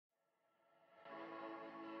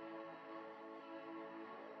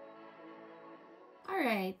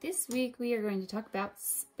Alright, this week we are going to talk about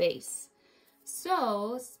space.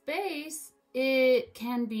 So, space, it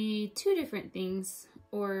can be two different things,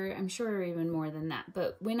 or I'm sure even more than that.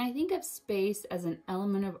 But when I think of space as an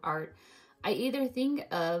element of art, I either think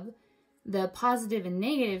of the positive and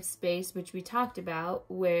negative space, which we talked about,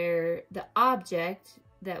 where the object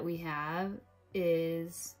that we have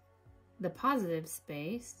is the positive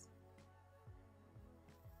space,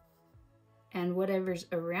 and whatever's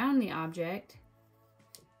around the object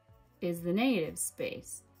is the negative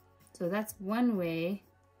space. So that's one way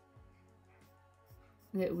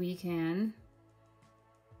that we can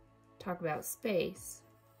talk about space.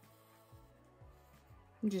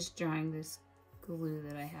 I'm just drawing this glue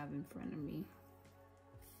that I have in front of me.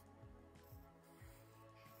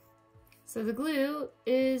 So the glue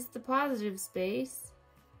is the positive space,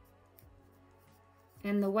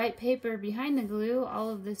 and the white paper behind the glue, all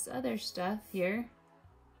of this other stuff here,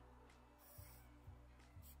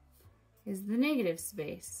 is the negative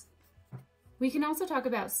space. We can also talk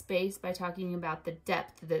about space by talking about the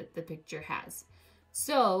depth that the picture has.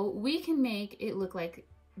 So we can make it look like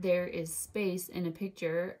there is space in a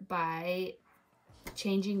picture by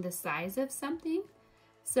changing the size of something.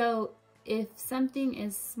 So if something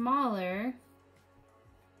is smaller,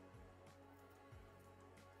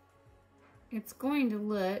 it's going to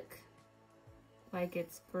look like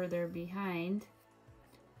it's further behind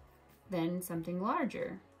than something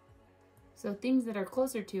larger. So things that are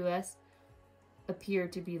closer to us appear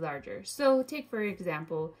to be larger. So take, for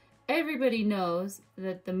example, everybody knows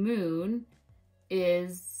that the moon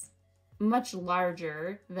is much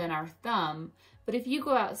larger than our thumb. But if you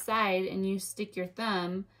go outside and you stick your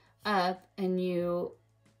thumb up and you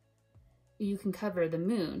can cover the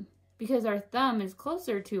moon, because our thumb is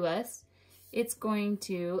closer to us, it's going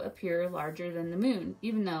to appear larger than the moon,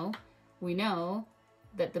 even though we know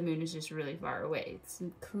that the moon is just really far away. It's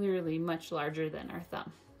clearly much larger than our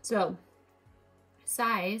thumb. So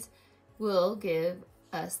size will give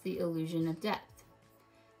us the illusion of depth.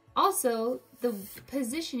 Also, the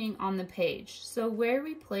positioning on the page. So where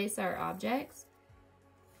we place our objects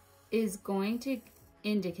is going to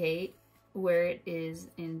indicate where it is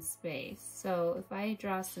in space. So if I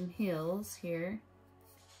draw some hills here,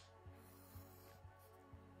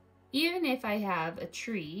 even if I have a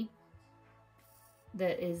tree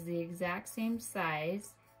that is the exact same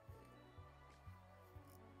size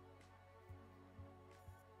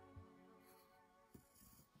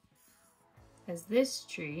as this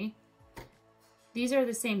tree, these are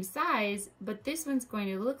the same size, but this one's going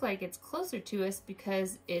to look like it's closer to us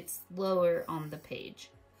because it's lower on the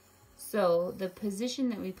page. So the position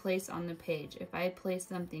that we place on the page, if I place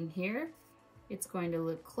something here, it's going to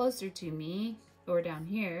look closer to me, or down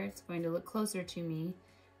here, it's going to look closer to me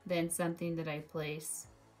than something that I place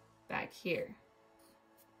back here,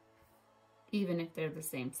 even if they're the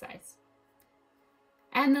same size.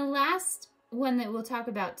 And the last one that we'll talk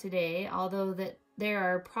about today, although that there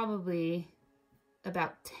are probably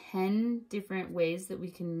about 10 different ways that we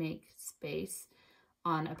can make space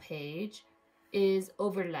on a page, is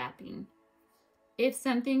overlapping. If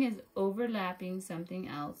something is overlapping something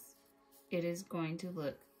else, it is going to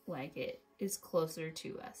look like it is closer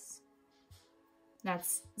to us.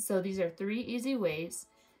 So these are 3 easy ways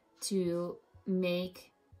to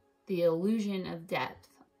make the illusion of depth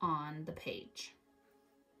on the page.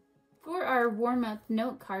 For our warm-up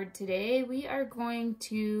note card today, we are going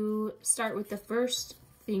to start with the first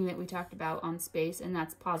thing that we talked about on space, and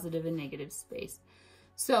that's positive and negative space.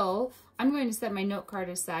 So I'm going to set my note card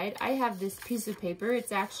aside. I have this piece of paper.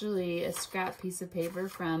 It's actually a scrap piece of paper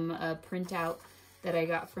from a printout that I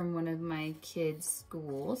got from one of my kids'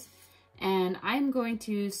 schools. And I'm going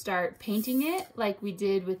to start painting it like we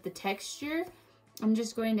did with the texture. I'm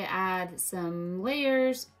just going to add some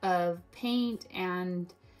layers of paint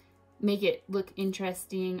and make it look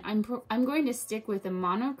interesting. I'm going to stick with a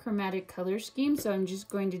monochromatic color scheme, so I'm just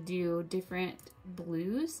going to do different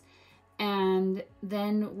blues. And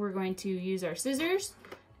then we're going to use our scissors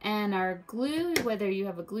and our glue, whether you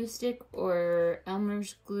have a glue stick or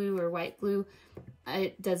Elmer's glue or white glue.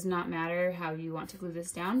 It does not matter how you want to glue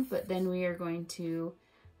this down, but then we are going to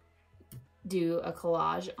do a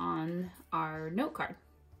collage on our note card.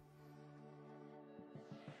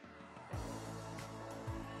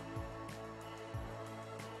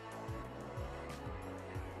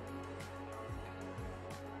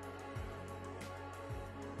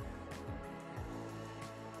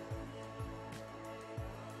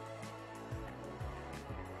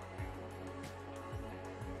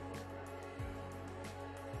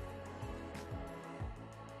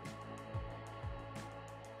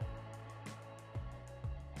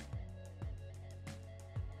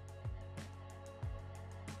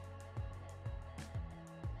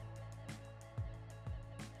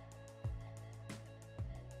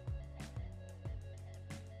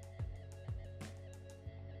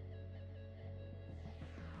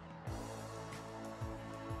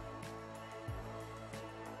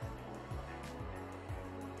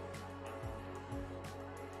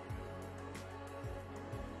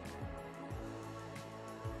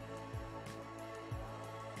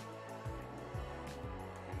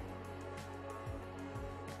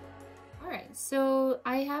 so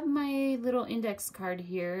I have my little index card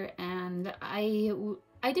here, and I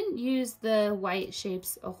didn't use the white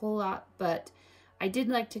shapes a whole lot, but I did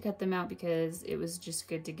like to cut them out because it was just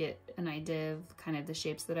good to get an idea of kind of the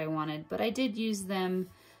shapes that I wanted. But I did use them,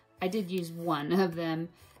 I did use one of them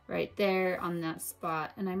right there on that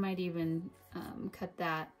spot, and I might even cut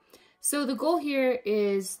that. So the goal here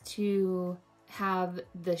is to have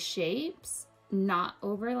the shapes not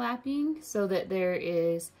overlapping so that there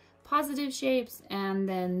is positive shapes and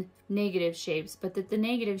then negative shapes, but that the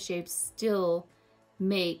negative shapes still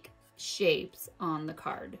make shapes on the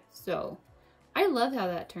card. So I love how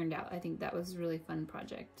that turned out. I think that was a really fun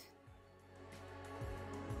project.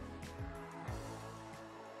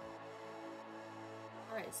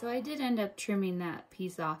 Alright, so I did end up trimming that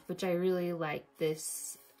piece off, which I really like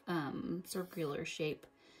this circular shape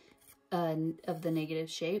of the negative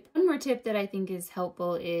shape. One more tip that I think is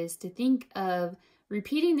helpful is to think of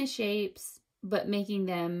repeating the shapes but making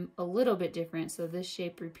them a little bit different. So this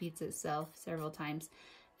shape repeats itself several times,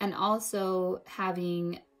 and also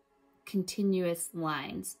having continuous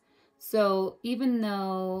lines. So even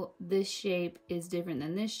though this shape is different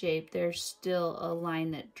than this shape, there's still a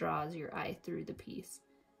line that draws your eye through the piece.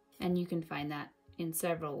 And you can find that in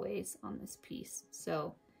several ways on this piece.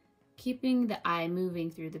 So keeping the eye moving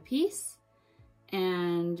through the piece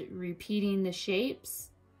and repeating the shapes,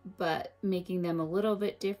 but making them a little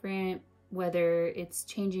bit different, whether it's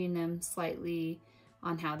changing them slightly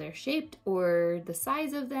on how they're shaped or the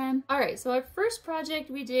size of them. All right, so our first project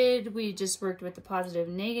we just worked with the positive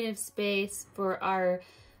negative space. For our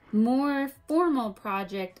more formal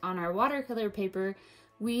project on our watercolor paper,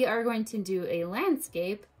 we are going to do a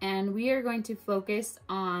landscape, and we are going to focus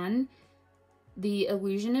on the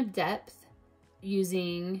illusion of depth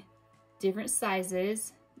using different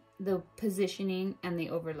sizes, the positioning, and the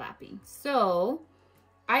overlapping. So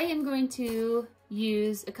I am going to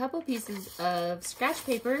use a couple pieces of scratch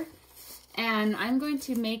paper, and I'm going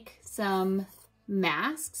to make some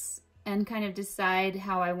masks and kind of decide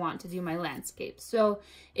how I want to do my landscape. So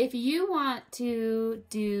if you want to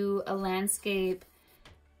do a landscape,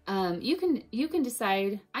 you can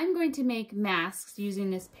decide, I'm going to make masks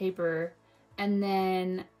using this paper and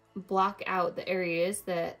then block out the areas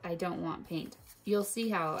that I don't want paint. You'll see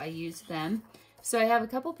how I use them. So I have a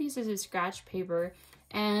couple pieces of scratch paper,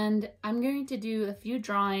 and I'm going to do a few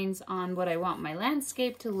drawings on what I want my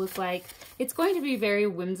landscape to look like. It's going to be very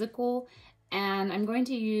whimsical, and I'm going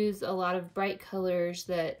to use a lot of bright colors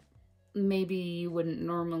that maybe you wouldn't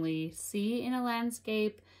normally see in a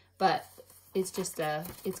landscape, but it's just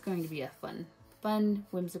it's going to be a fun,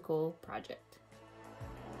 whimsical project.